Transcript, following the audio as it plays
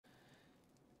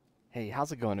Hey,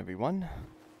 how's it going, everyone?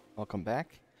 Welcome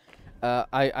back.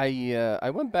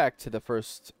 I went back to the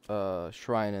first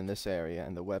shrine in this area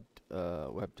in the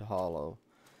webbed hollow,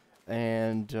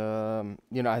 and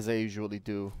you know, as I usually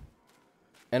do,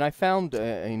 and I found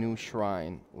a new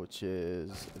shrine, which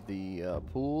is the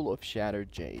pool of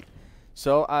shattered jade.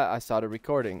 So I started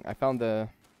recording. I found a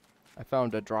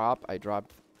drop. I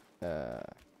dropped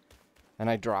and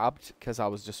I dropped because I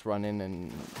was just running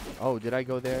and oh, did I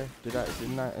go there?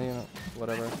 Didn't I, you know,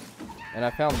 whatever. And I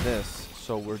found this,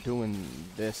 so we're doing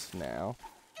this now.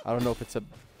 I don't know if it's a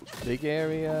big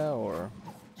area or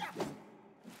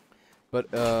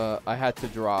but I had to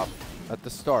drop at the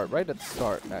start, right at the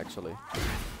start actually.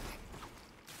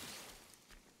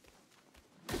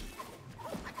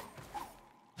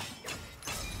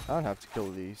 I don't have to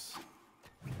kill these.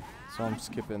 So I'm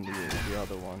skipping the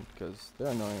other one because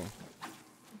they're annoying.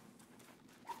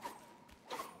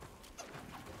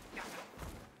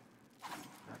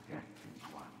 The Destined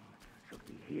One should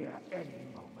be here any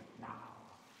moment now.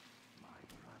 My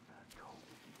brother told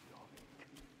me of it.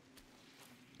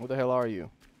 What the hell are you?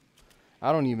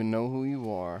 I don't even know who you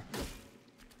are.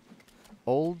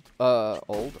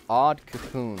 Odd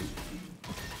cocoon.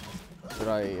 Should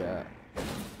I,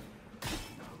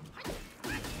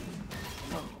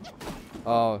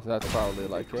 Oh, that's probably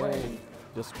like, hey,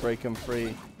 just break him free,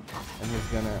 and he's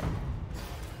gonna...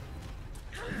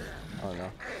 Oh,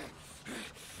 no.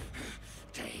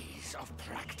 Days of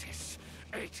practice,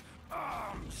 8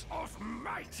 arms of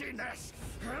mightiness.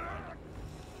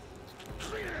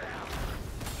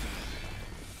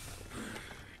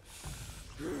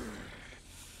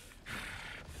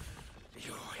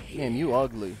 Man, you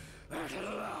ugly. At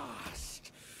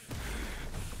last,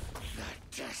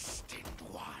 the Destined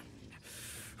One.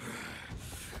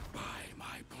 By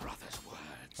my brother's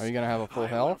words, Are you gonna have a full I will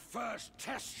health? first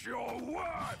test your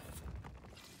worth.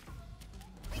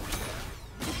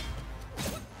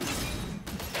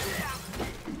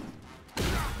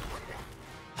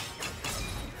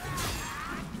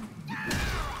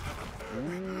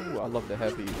 Ooh, I love the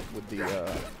heavy with the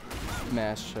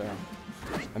smash,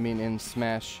 I mean in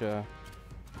smash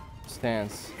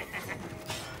stance.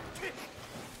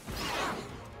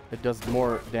 It does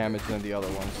more damage than the other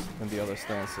ones, than the other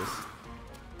stances.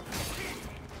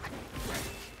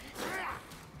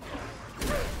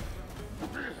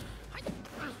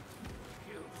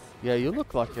 Yeah, you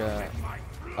look like a...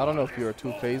 I don't know if you're a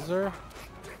two-phaser,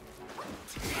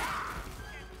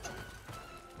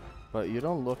 but you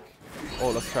don't look... Oh,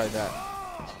 let's try that.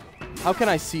 How can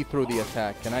I see through the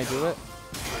attack? Can I do it?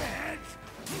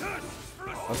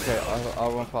 Okay,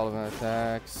 R1 follow an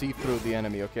attack. See through the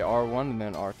enemy. Okay, R1 and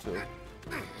then R2.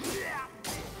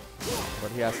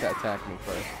 But he has to attack me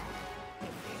first.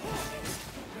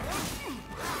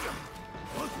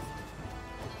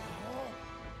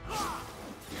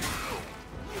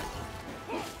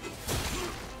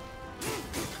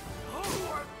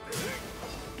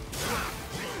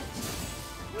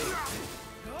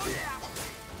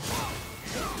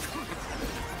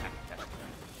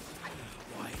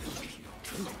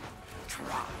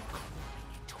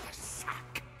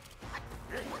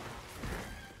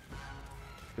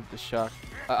 Give the shock.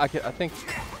 I think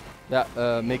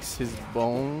that makes his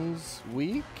bones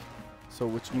weak, so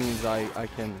which means I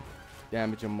can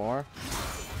damage him more.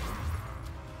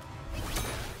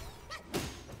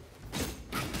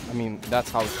 I mean, that's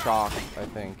how shock, I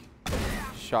think.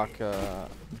 Shock,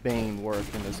 Bane work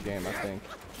in this game, I think.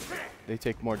 They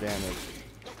take more damage.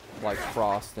 Like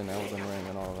Frost and Elden Ring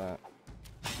and all that.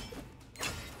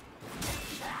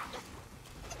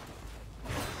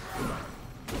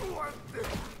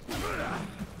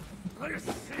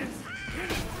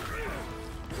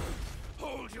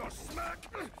 Hold your smirk,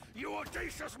 you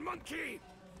audacious monkey!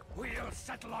 We'll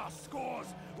settle our scores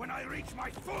when I reach my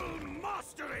full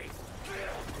mastery!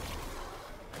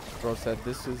 Bro said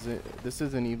this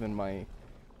isn't even my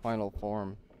final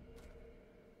form.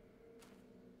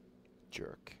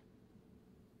 Jerk.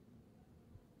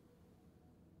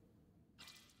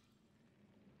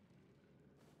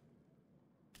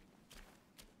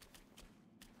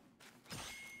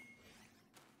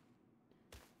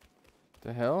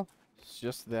 The hell? It's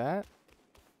just that?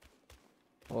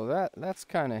 Well, that's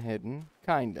kind of hidden.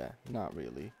 Kinda, not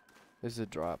really. There's a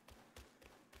drop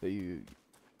that you...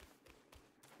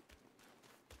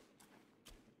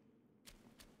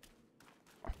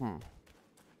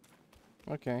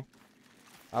 Okay.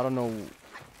 I don't know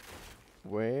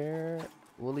where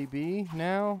will he be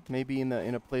now? Maybe in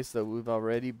a place that we've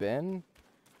already been.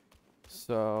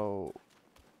 So,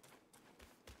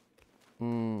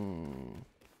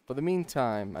 for the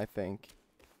meantime, I think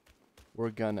we're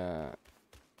gonna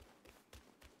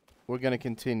we're gonna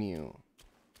continue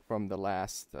from the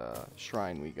last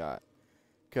shrine we got.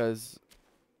 Cause,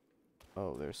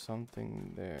 oh, there's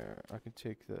something there. I can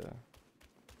take the.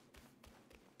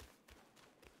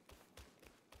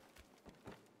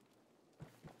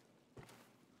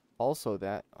 Also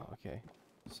that, okay,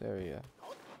 this area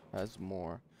has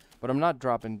more. But I'm not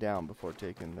dropping down before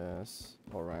taking this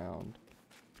around.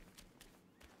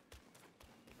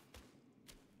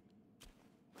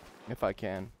 If I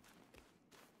can.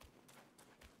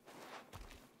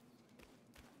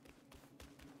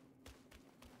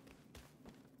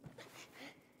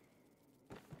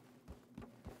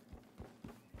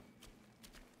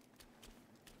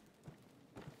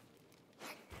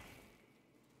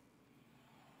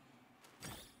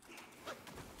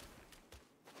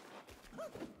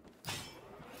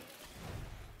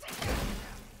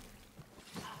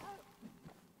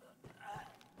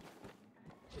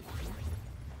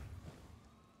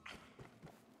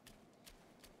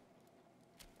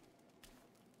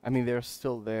 I mean, they're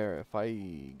still there. If I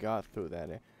got through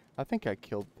that, I think I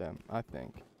killed them. I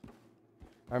think.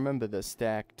 I remember the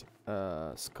stacked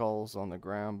skulls on the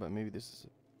ground, but maybe this is.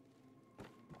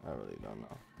 I really don't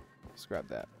know. Let's grab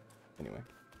that. Anyway.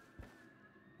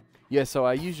 Yeah, so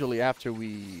I usually, after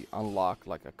we unlock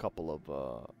like a couple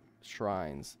of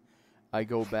shrines, I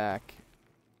go back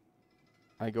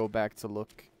to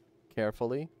look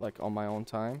carefully, like on my own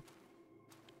time.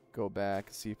 Go back,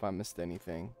 see if I missed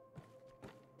anything.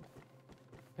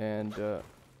 And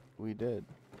we did.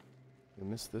 We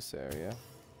missed this area.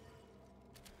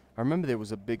 I remember there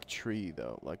was a big tree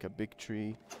though, like a big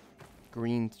tree,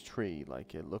 green tree,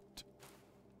 like it looked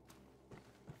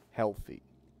healthy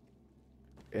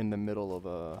in the middle of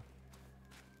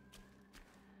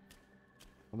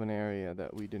an area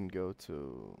that we didn't go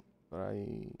to. But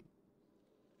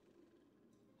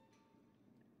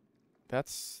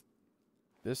that's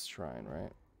this shrine,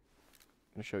 right?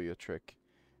 I'm gonna show you a trick.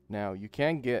 Now, you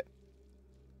can't get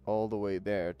all the way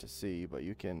there to see, but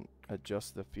you can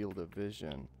adjust the field of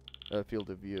vision, field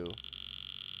of view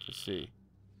to see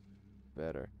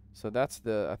better. So that's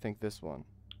the, I think this one.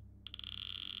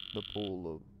 The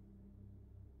pool of,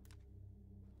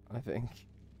 I think.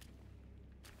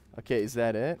 Okay, is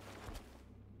that it?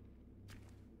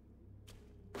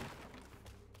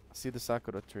 See the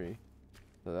sakura tree.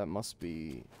 So that must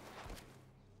be...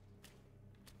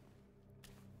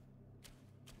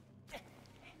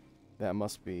 That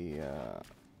must be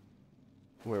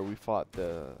where we fought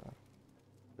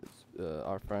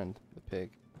our friend, the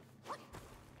pig.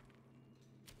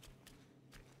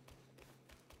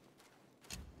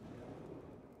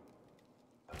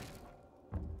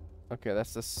 Okay,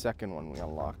 that's the second one we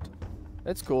unlocked.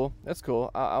 That's cool. That's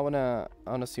cool. I wanna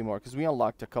see more because we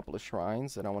unlocked a couple of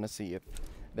shrines, and I wanna see if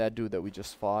that dude that we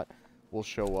just fought will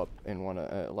show up in one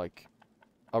like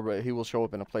he will show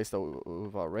up in a place that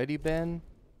we've already been.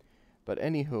 But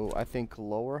anywho, I think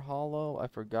Lower Hollow. I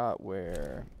forgot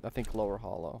where. I think Lower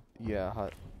Hollow. Yeah.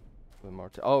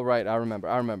 Oh right, I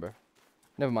remember.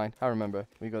 Never mind. I remember.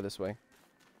 We go this way.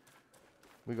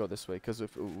 We go this way because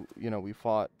if we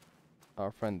fought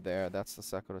our friend there. That's the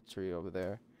sakura tree over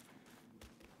there.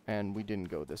 And we didn't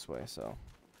go this way, so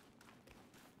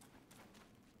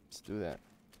let's do that.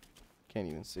 Can't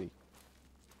even see.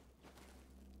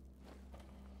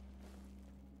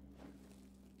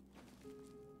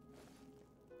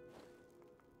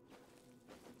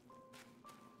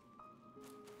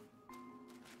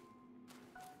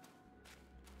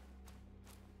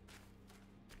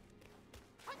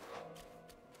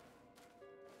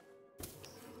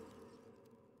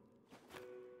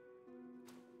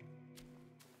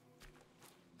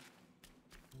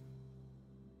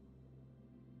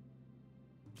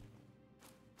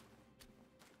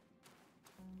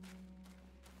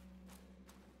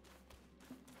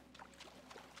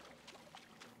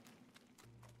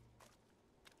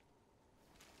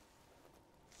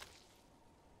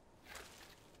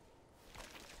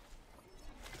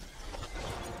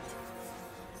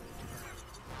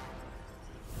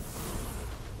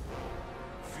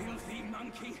 Filthy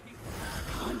monkey!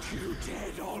 Aren't you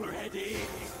dead already?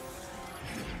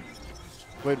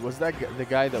 Wait, was that the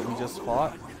guy that we just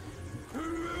fought?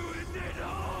 Ruined it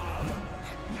all!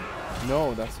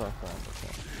 No, that's our friend.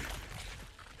 Okay.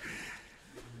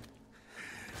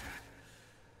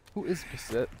 Who is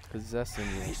possessing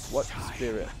you? What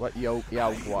spirit? What Yao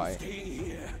Guai? Stay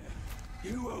here.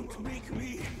 You won't make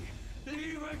me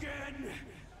leave again.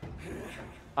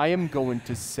 I am going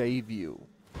to save you.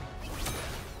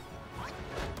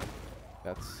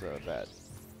 That's bad.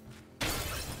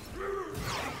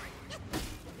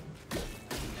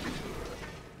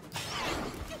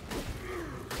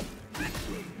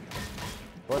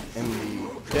 What in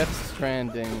the Death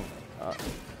Stranding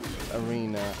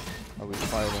arena are we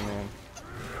fighting in?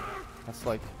 That's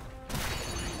like...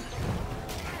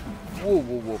 Whoa,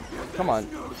 whoa, whoa. Come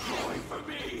on. No joy for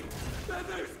me! Then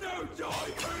there's no joy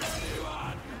for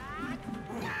anyone!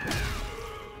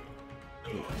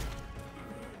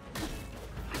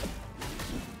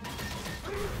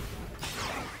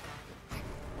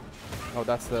 Oh,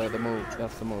 that's the move.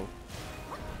 That's the move.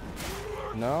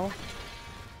 No?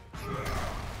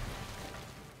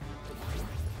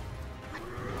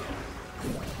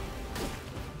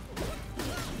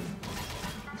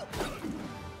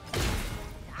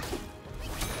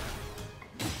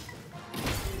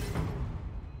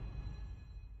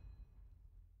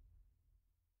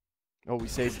 Oh, we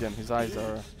saved him. His eyes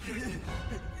are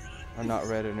not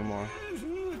red anymore.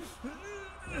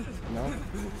 No?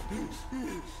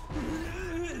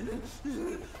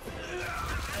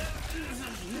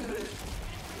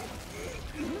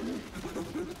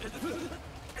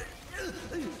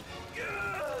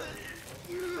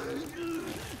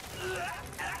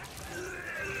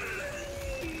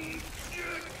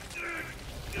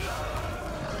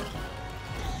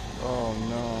 Oh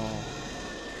no.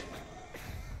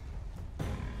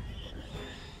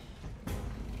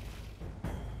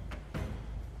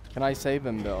 Can I save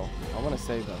him though? I want to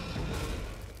save him.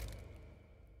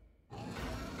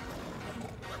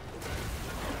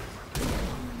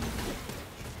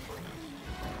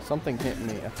 Something hit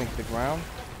me. I think the ground.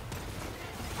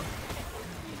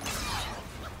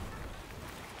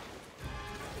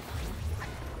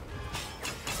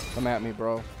 Come at me,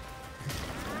 bro.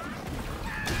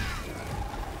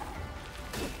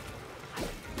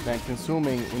 Man,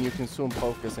 when you consume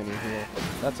focus and you heal,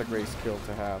 that's a great skill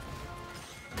to have.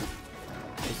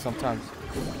 Because sometimes...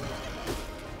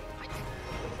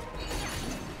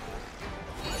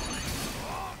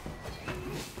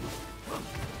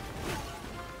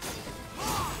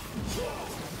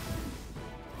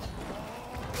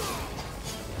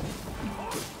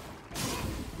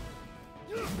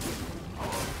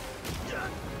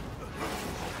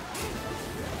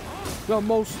 The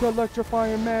most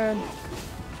electrifying man!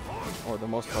 Or the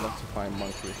most electrifying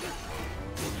monkey.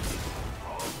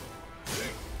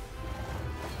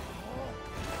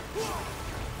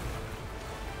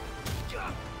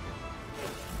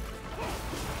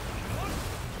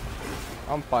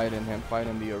 I'm fighting him,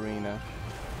 fighting the arena,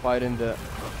 fighting the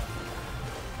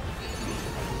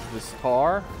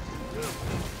star.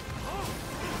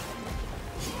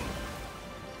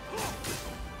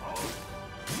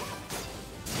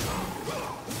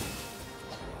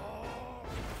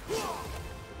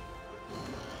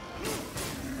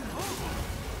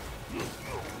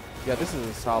 Yeah, this is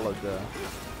a solid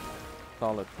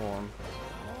form.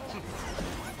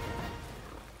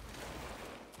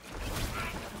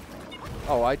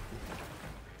 Oh,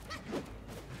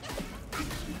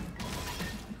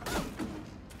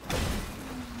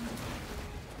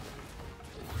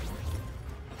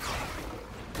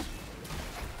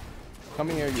 come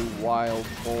here, you wild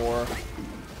boar.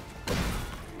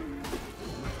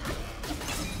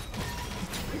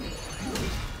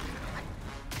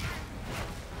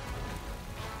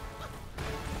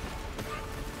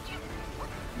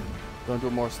 Don't do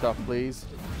more stuff, please.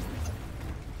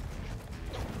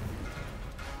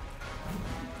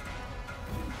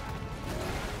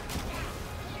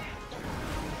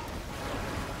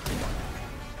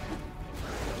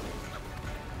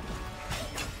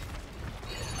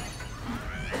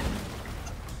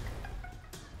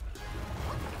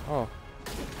 Oh.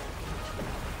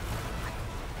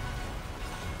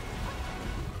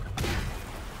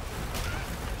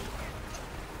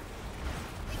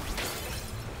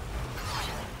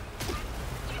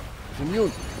 He's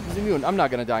immune. He's immune. I'm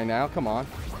not gonna die now. Come on.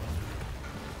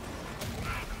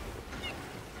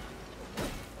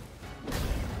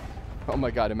 Oh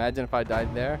my god, imagine if I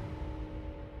died there.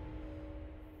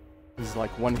 He's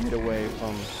like one hit away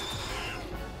from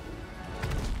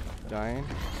dying.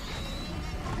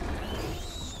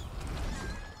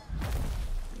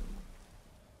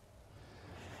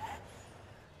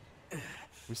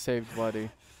 We saved Buddy.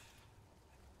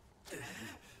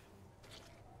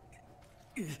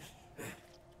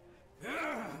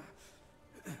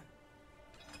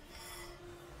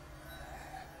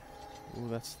 Ooh,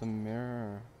 that's the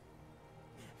mirror.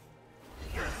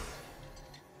 We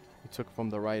took from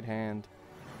the right hand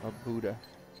of Buddha.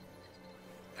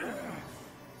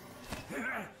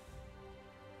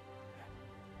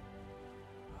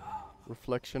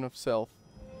 Reflection of self.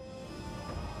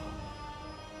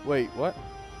 Wait, what?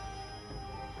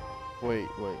 Wait.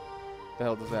 The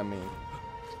hell does that mean?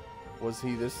 Was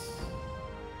he this?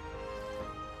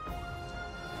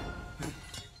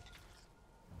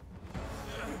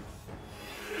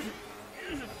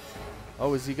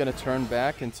 Oh, is he gonna turn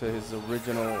back into his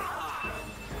original?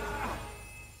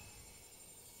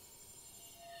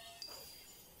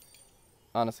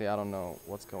 Honestly, I don't know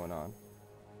what's going on.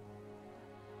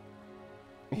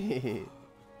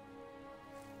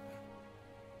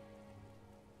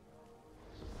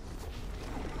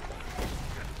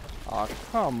 Aw,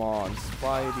 come on,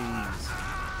 Spideys.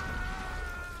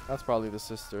 That's probably the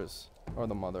sisters or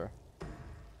the mother.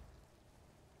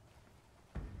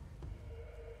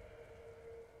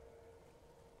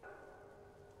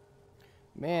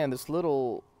 Man, this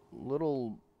little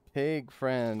pig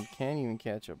friend can't even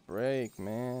catch a break,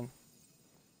 man.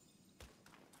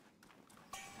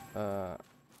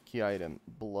 Key item,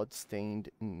 bloodstained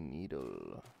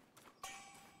needle.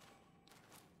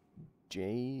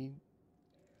 Jade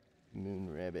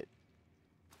moon rabbit.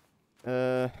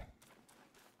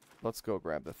 Let's go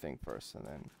grab the thing first and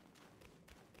then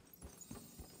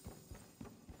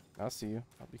I'll see you.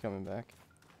 I'll be coming back.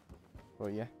 Oh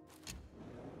yeah.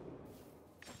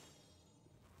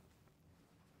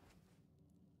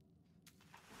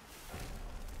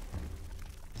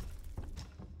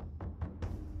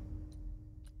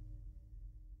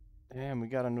 Damn, we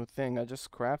got a new thing. I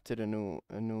just crafted a new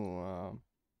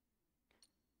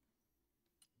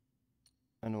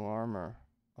armor.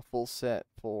 A full set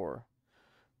for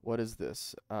what is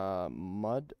this?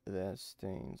 Mud that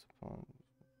stains upon.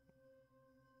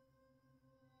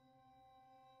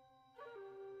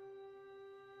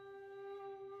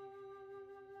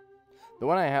 The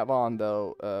one I have on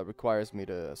though requires me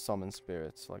to summon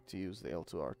spirits, like to use the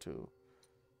L2R2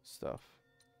 stuff,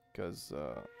 because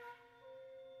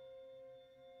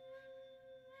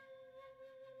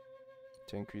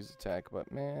to increase attack,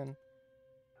 but man.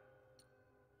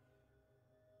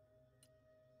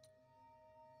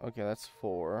 Okay, that's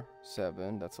 4,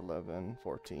 7, that's 11,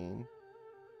 14,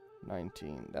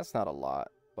 19. That's not a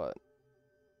lot, but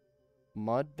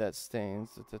mud that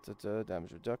stains,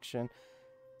 damage reduction.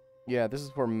 Yeah, this is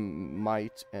for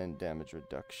might and damage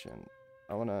reduction.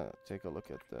 I want to take a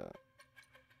look at the...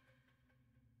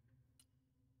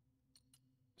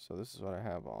 So this is what I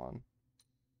have on.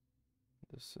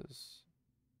 This is...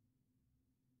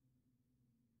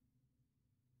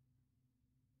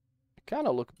 kind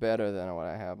of look better than what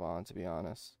I have on, to be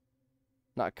honest.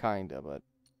 Not kinda, but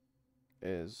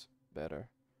is better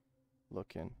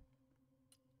looking.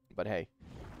 But hey.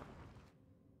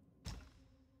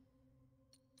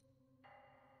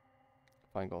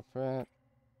 Fine gold threat.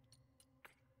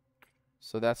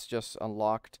 So that's just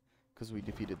unlocked because we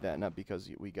defeated that, not because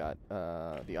we got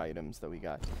the items that we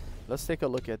got. Let's take a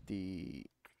look at the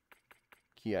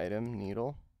key item,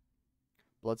 needle.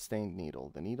 Bloodstained needle.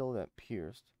 The needle that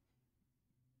pierced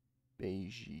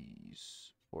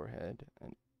Beiji's forehead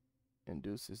and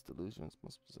induces delusions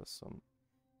must possess some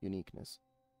uniqueness.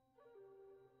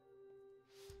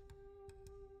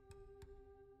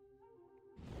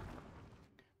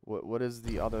 What is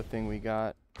the other thing we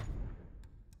got?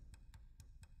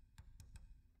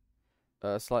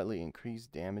 Slightly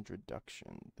increased damage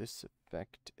reduction. This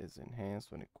effect is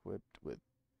enhanced when equipped with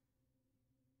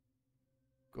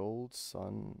Gold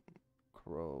Sun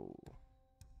Crow.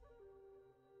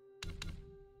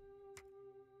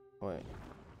 Wait,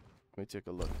 let me take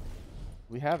a look.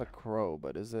 We have a crow,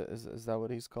 but is that what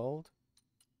he's called?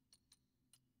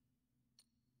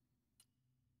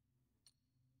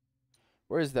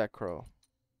 Where is that crow?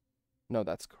 No,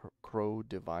 that's Crow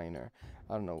Diviner.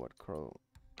 I don't know what crow.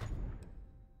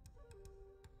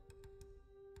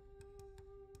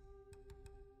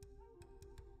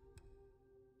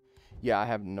 Yeah, I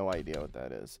have no idea what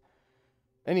that is.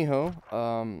 Anyhow,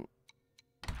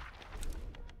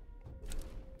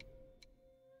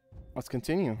 let's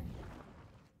continue.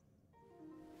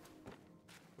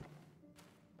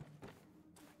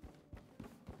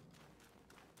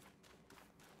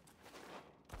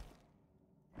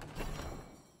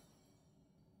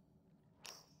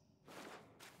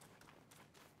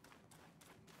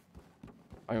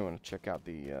 I want to check out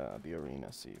the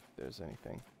arena, see if there's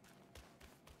anything.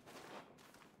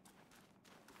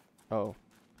 Oh,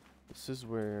 this is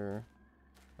where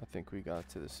I think we got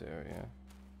to this area.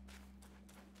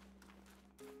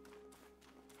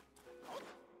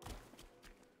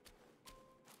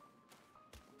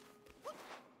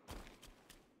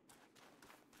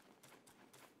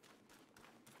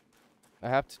 I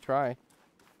have to try.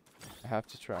 I have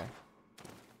to try.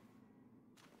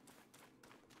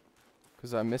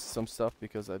 Because I missed some stuff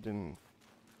because I didn't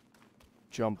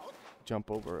jump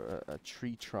over a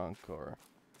tree trunk or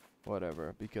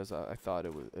whatever, because I thought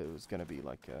it was gonna be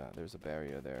like there's a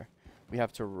barrier there. We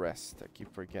have to rest. I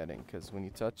keep forgetting because when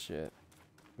you touch it,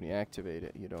 when you activate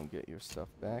it, you don't get your stuff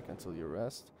back until you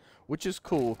rest, which is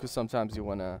cool because sometimes you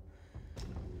wanna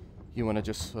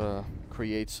just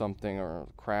create something or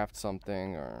craft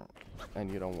something,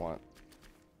 and you don't want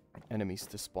enemies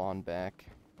to spawn back.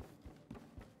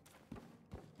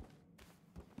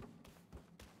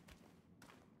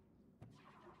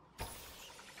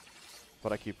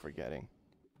 But I keep forgetting.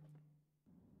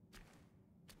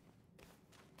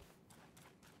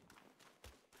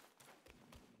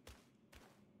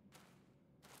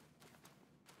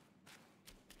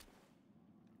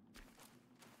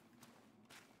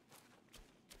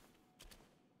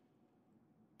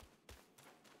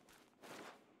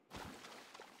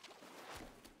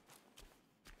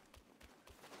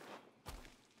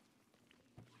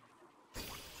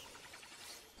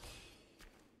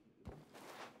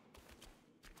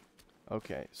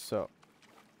 Okay, so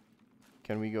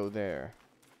can we go there?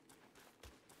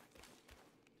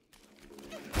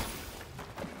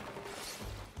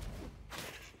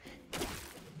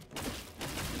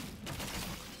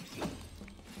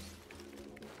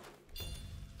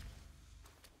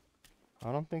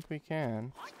 I don't think we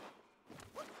can.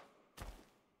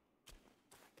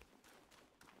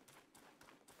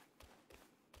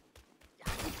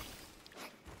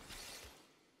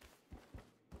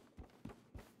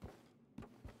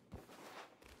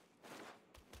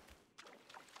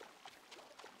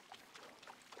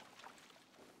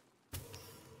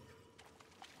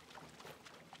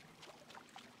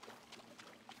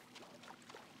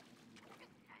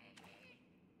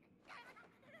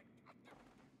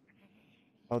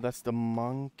 Oh, that's the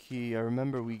monkey. I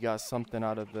remember we got something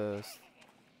out of this.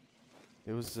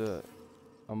 It was a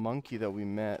monkey that we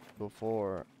met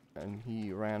before, and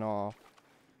he ran off.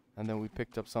 And then we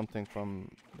picked up something from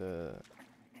the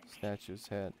statue's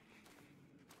head.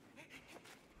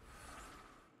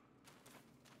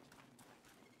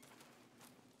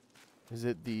 Is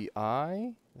it the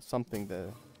eye? Something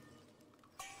the...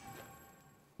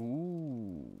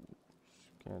 Ooh.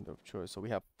 Kind of choice. So we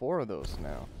have 4 of those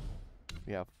now.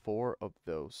 We have 4 of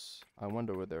those. I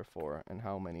wonder what they're for and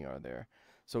how many are there.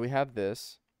 So we have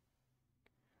this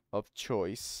of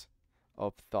choice,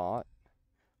 of thought,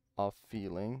 of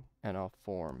feeling, and of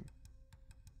form.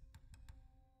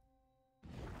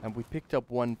 And we picked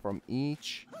up 1 from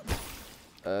each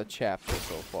chapter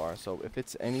so far. So if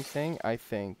it's anything, I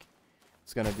think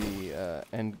it's gonna be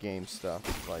end game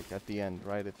stuff, like at the end,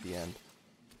 right at the end.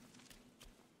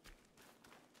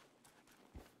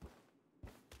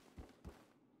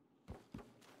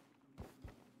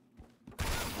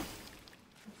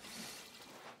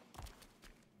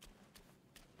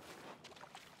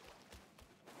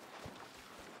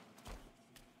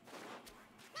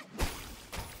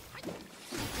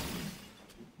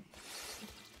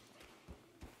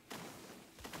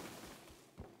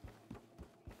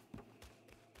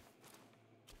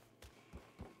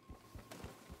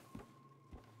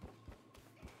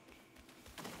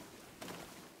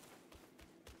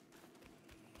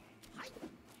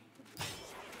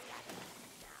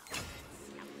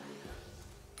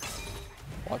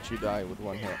 Watch you die with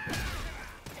 1 hit.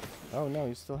 Oh no,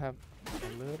 you still have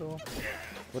a little...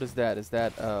 What is that? Is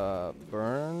that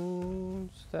burn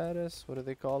status? What do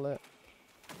they call it?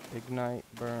 Ignite,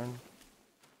 burn.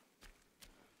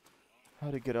 How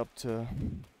to get up to...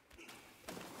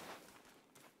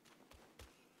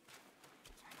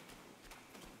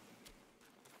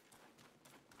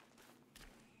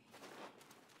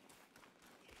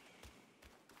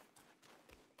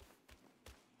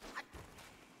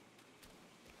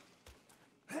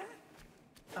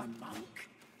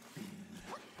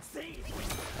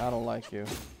 I don't like you.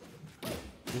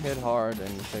 You hit hard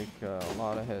and you take a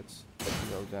lot of hits to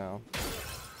go down.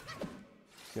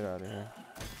 Get out of here.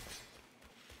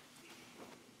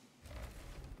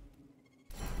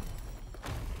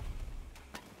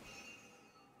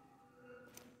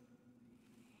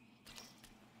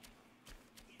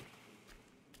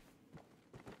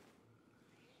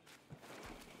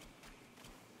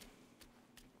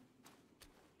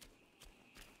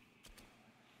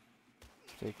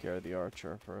 Take care of the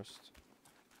archer first.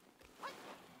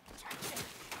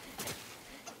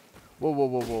 Whoa, whoa,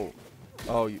 whoa, whoa.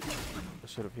 Oh, I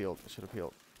should have healed. I should have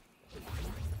healed.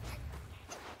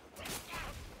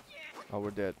 Oh, we're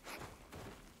dead.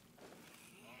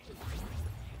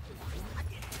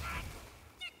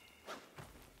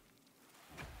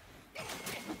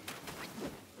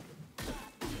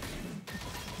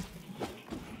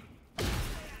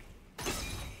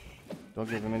 Don't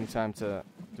give him any time to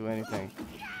do anything.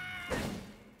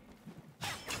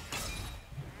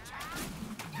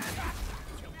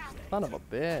 Son of a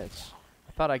bitch.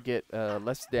 I thought I'd get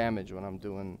less damage when I'm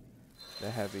doing the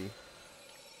heavy,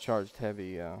 charged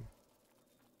heavy,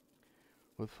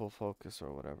 with full focus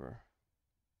or whatever.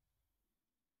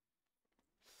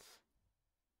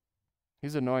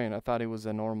 He's annoying. I thought he was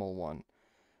a normal one,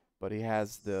 but he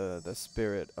has the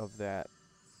spirit of that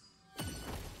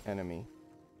enemy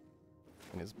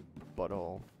in his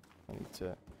butthole. I need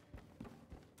to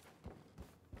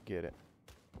get it.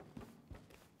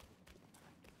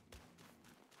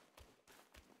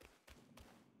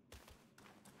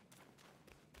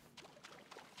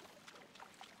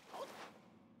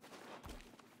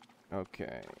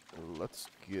 Okay, let's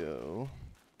go.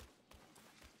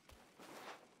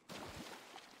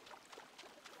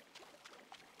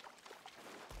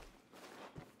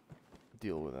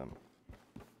 Deal with him.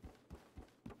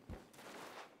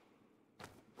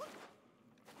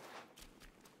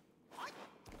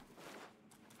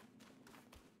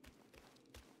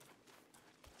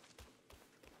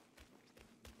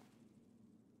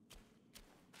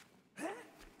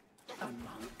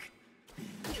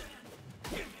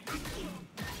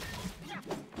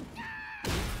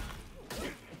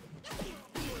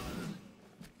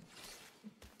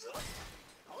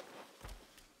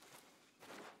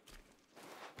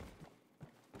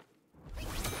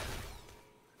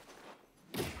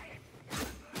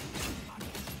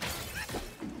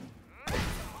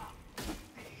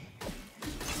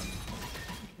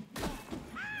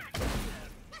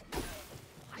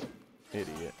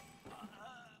 Idiot.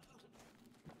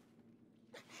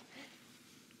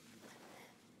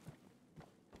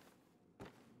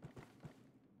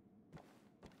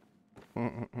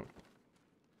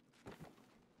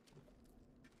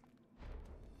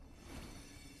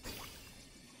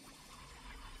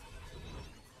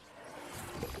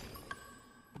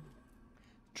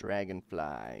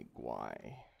 Dragonfly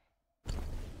guy.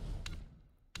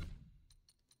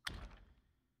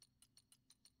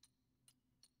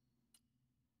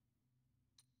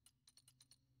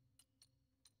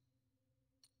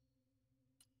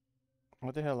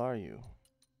 What the hell are you?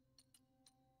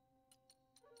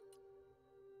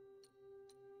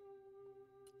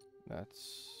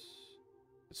 That's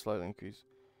slightly increased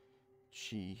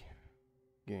chi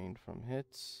gained from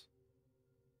hits.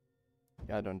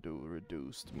 Yeah, I don't do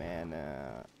reduced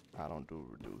mana. I don't do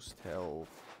reduced health.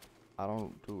 I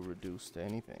don't do reduced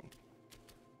anything.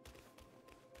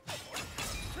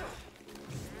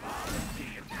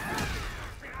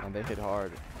 And they hit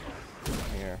hard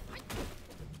here.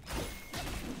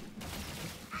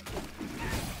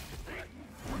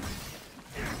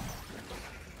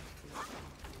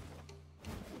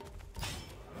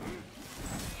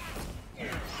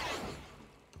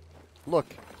 Look,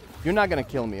 you're not gonna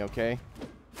kill me, okay?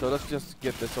 So let's just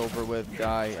get this over with,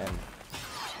 die, and...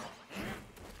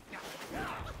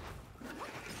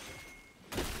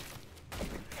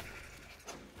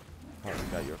 Oh, you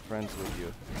got your friends with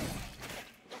you.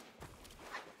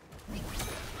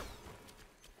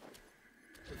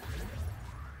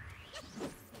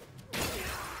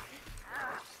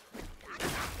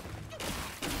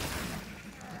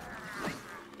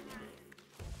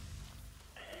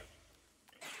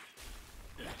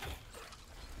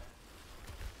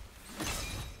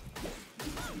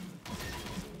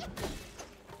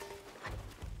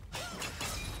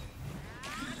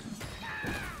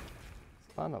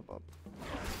 Son of a...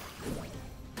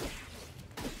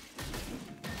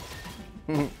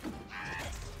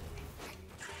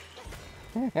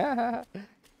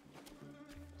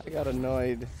 I got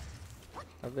annoyed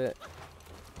a bit.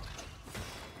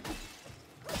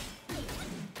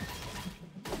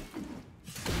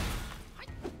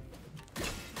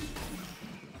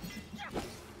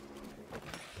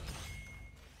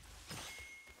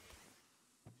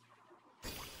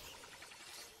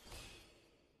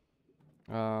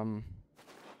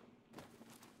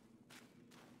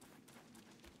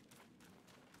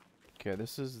 Okay,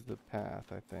 this is the path,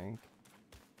 I think.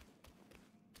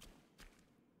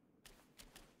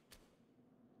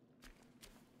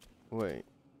 Wait.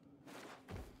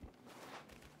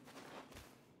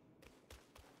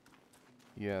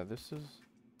 Yeah, this is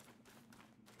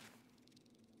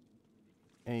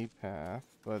a path,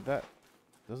 but that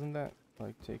doesn't that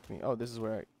like take me? Oh, this is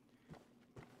where I...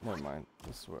 Never mind.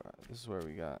 This is where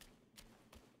we got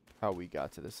how we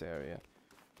got to this area.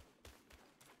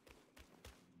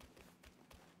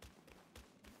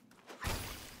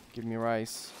 Give me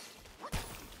rice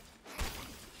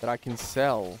that I can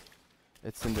sell.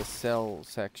 It's in the sell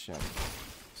section,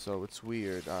 so it's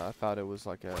weird. I thought it was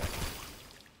like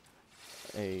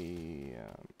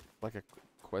like a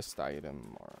quest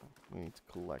item, or we need to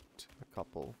collect a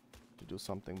couple to do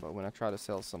something. But when I try to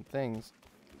sell some things,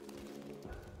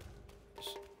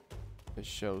 it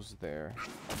shows there.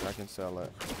 So I can sell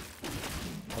it.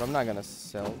 But I'm not gonna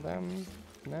sell them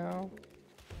now.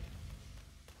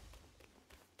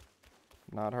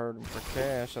 Not hurting for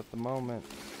cash at the moment.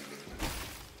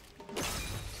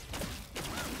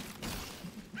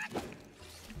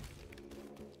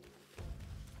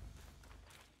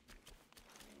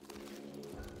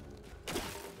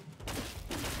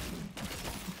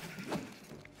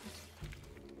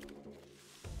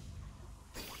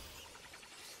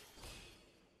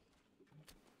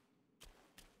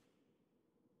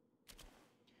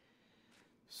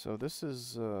 So this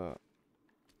is,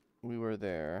 we were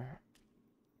there.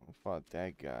 We fought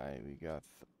that guy. We got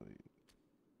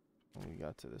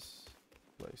to this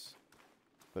place.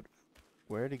 But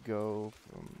where to go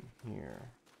from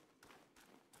here?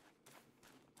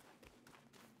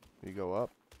 We go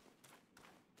up.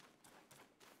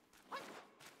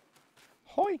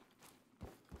 Hoi!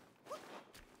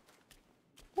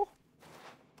 Woo.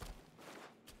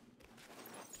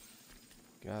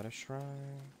 Got a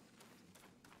shrine.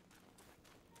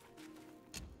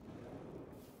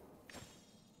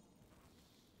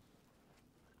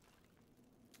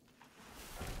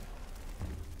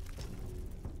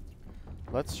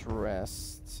 Let's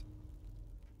rest.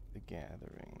 The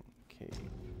Gathering Cave.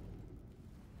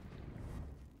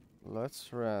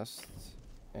 Let's rest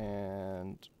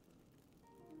and...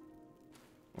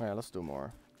 Alright, let's do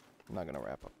more. I'm not gonna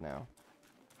wrap up now.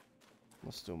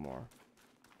 Let's do more.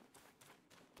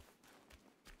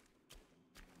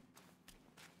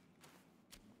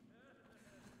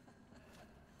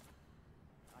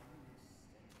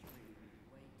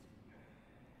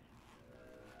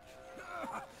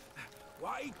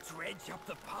 Why dredge up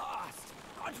the past?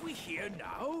 Aren't we here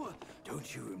now?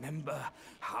 Don't you remember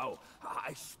how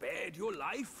I spared your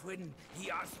life when he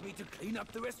asked me to clean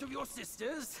up the rest of your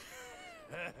sisters?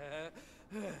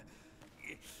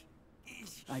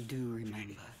 I do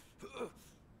remember.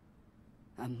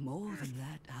 And more than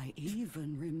that, I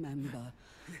even remember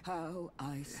how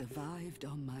I survived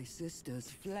on my sister's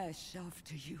flesh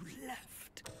after you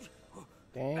left.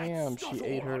 Damn, That's she not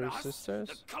ate all on her us. sisters?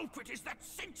 The culprit is that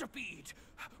centipede.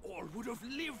 All would have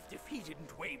lived if he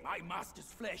didn't weigh my master's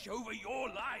flesh over your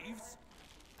lives.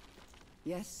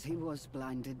 Yes, he was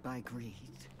blinded by greed.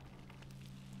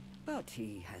 But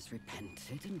he has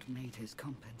repented and made his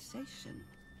compensation.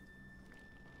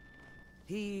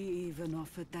 He even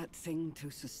offered that thing to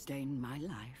sustain my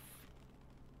life.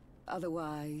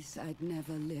 Otherwise, I'd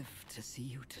never live to see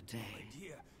you today. My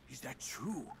dear, is that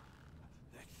true?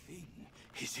 That thing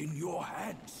is in your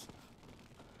hands.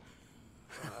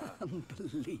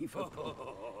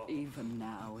 Unbelievable. Even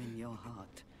now, in your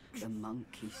heart, the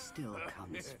monkey still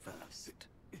comes first.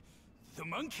 The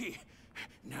monkey?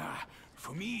 Nah,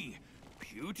 for me,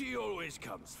 beauty always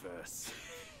comes first.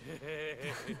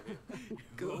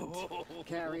 Good.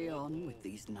 Carry on with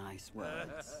these nice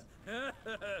words.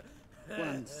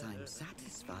 Once I'm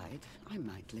satisfied, I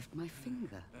might lift my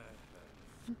finger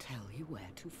and tell you where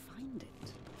to find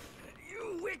it.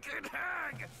 You wicked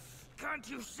hag! Can't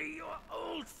you see your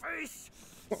old face?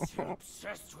 Still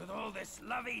obsessed with all this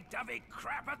lovey-dovey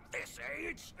crap at this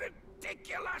age?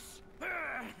 Ridiculous!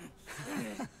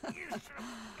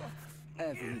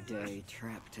 Every day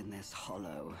trapped in this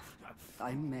hollow,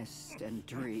 I missed and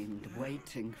dreamed,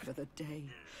 waiting for the day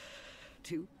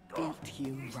to eat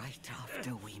you right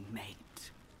after we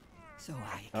mate, so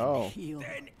I can heal.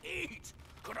 Then eat!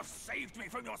 Could have saved me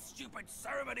from your stupid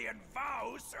ceremony and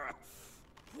vows!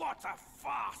 What a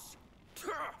farce!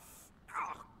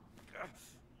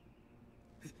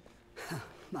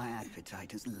 My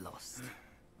appetite is lost,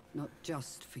 not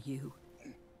just for you,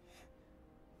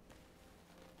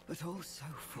 but also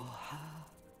for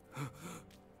her.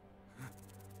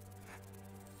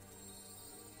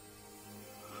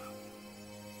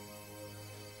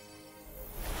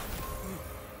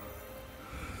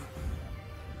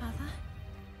 Mother?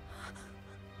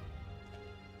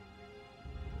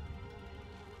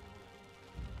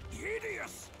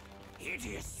 Hideous!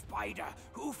 Hideous spider!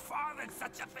 Who fathered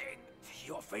such a thing?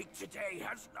 Your fate today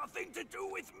has nothing to do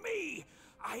with me!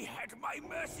 I had my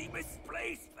mercy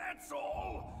misplaced, that's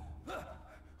all!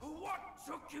 What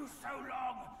took you so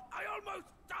long? I almost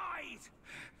died!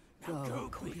 Now Go, go call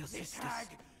quick, your this sisters. hag,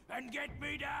 and get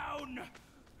me down!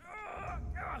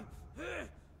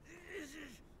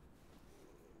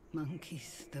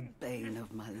 Monkey's the bane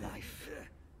of my life.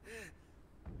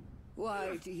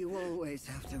 Why do you always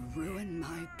have to ruin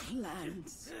my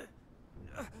plans?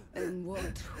 In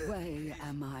what way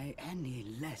am I any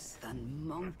less than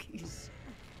monkeys?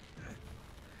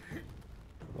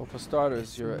 Well, for starters,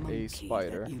 This you're a monkey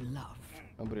spider. that you love.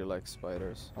 Nobody likes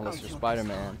spiders, unless Out you're of Spider-Man.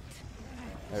 his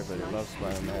heart. Everybody loves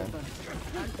Spider-Man.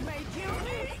 And make you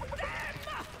eat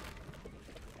them!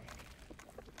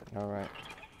 Alright.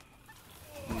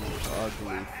 You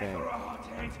ugly thing.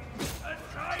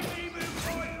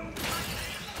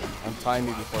 Untie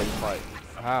me before you fight.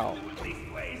 How?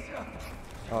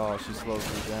 Oh, she slows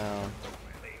me down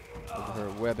with her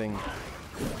webbing.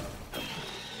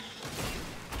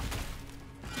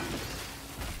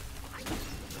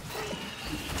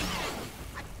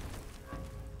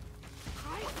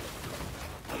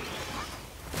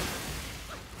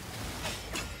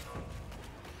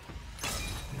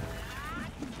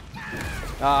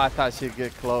 Ah, I thought she'd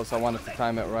get close. I wanted to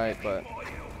time it right, but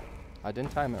I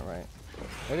didn't time it right.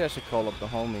 Maybe I should call up the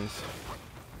homies.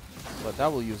 But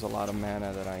that will use a lot of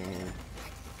mana that I need.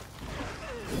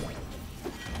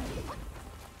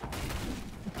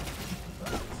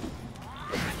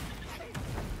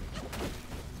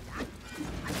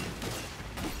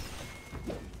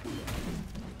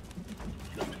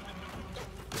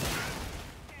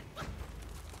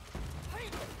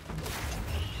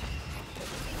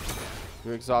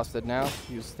 You're exhausted now.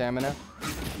 Use stamina.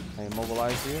 I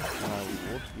immobilize you, and I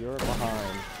whoop your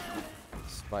behind.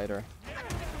 Spider.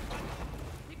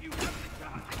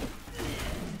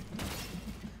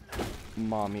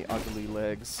 Mommy ugly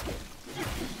legs.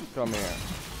 Come here.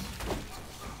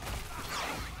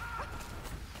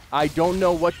 I don't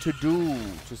know what to do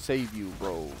to save you,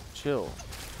 bro. Chill.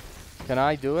 Can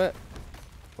I do it?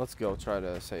 Let's go try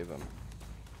to save him.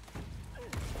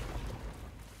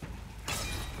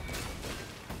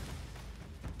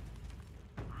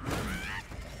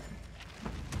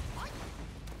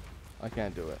 I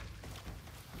can't do it.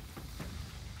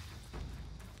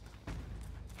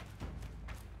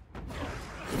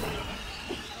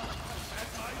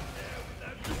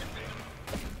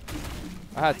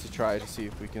 I had to try to see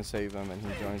if we can save him, and he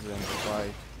joins in the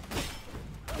fight.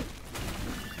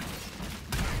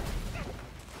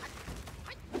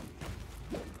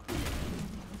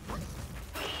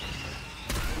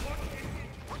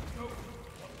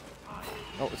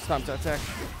 Oh, it's time to attack.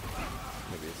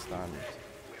 Maybe it's time.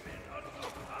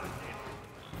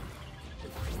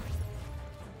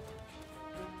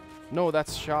 No,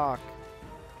 that's shock.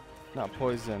 Not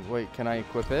poison. Wait, can I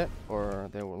equip it? Or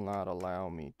they will not allow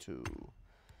me to.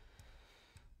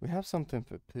 We have something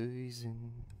for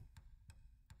poison.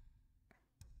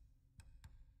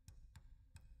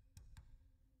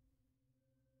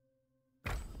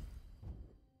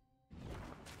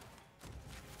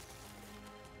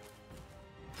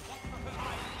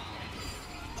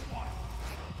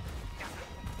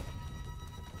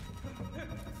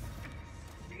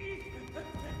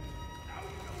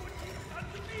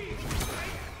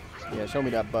 Yeah, show me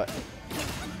that butt.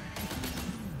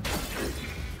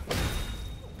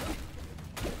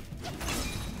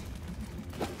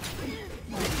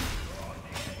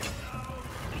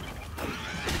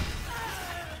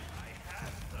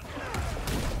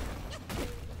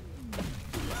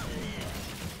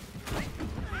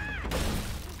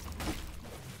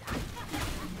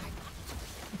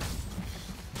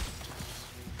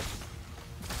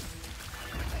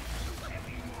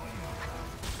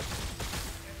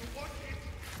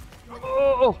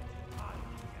 Oh!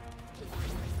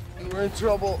 We're in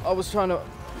trouble. I was trying to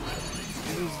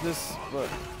use this, but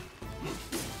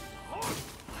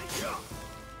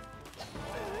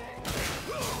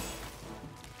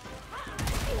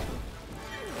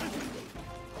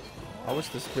I wish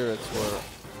the spirits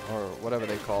were, or whatever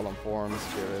they call them, form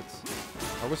spirits.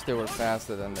 I wish they were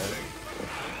faster than this.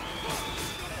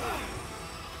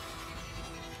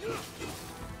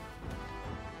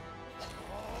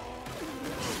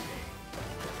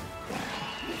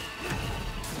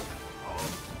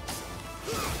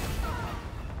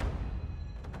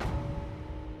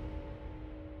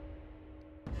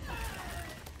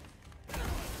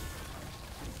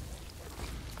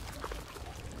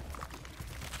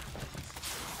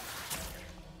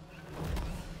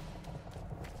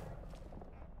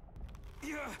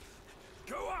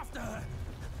 Go after her!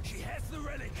 She has the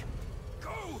relic!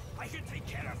 Go! I can take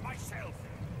care of myself!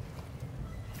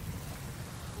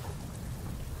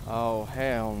 Oh,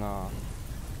 hell no.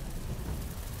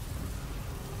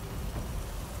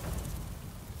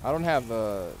 I don't have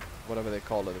whatever they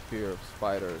call it, a fear of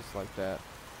spiders like that.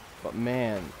 But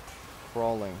man,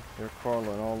 crawling. They're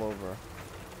crawling all over.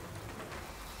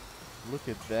 Look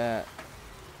at that.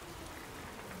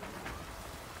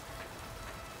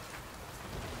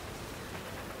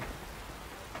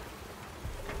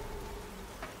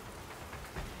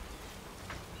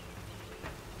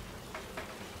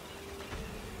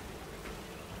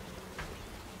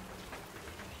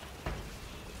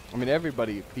 I mean,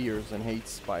 everybody fears and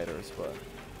hates spiders, but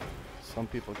Some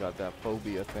people got that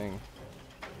phobia thing.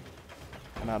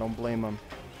 And I don't blame them.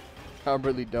 I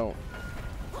really don't.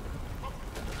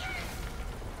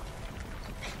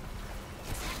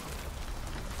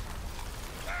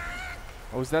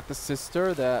 Oh, is that the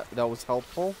sister that was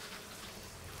helpful?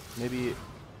 Maybe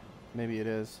it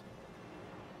is.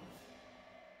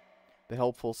 The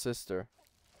helpful sister.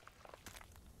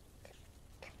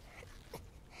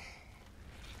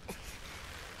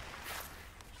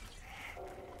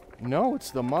 No,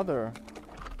 it's the mother.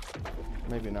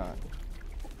 Maybe not.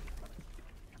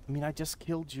 I mean, I just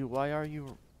killed you. Why are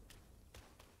you...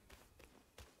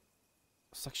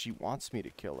 It's like she wants me to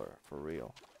kill her, for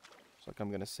real. It's like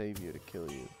I'm gonna save you to kill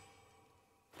you.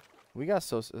 We got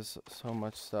so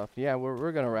much stuff. Yeah,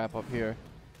 we're gonna wrap up here.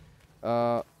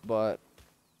 But...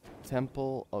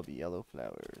 Temple of Yellow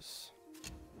Flowers.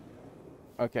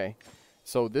 Okay.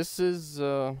 So this is,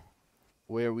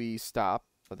 where we stop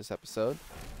for this episode.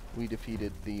 We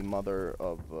defeated the mother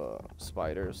of,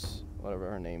 spiders. Whatever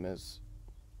her name is.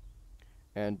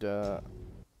 And,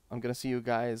 I'm gonna see you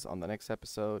guys on the next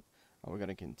episode. And we're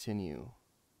gonna continue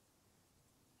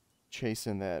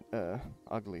chasing that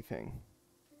ugly thing.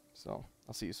 So,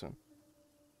 I'll see you soon.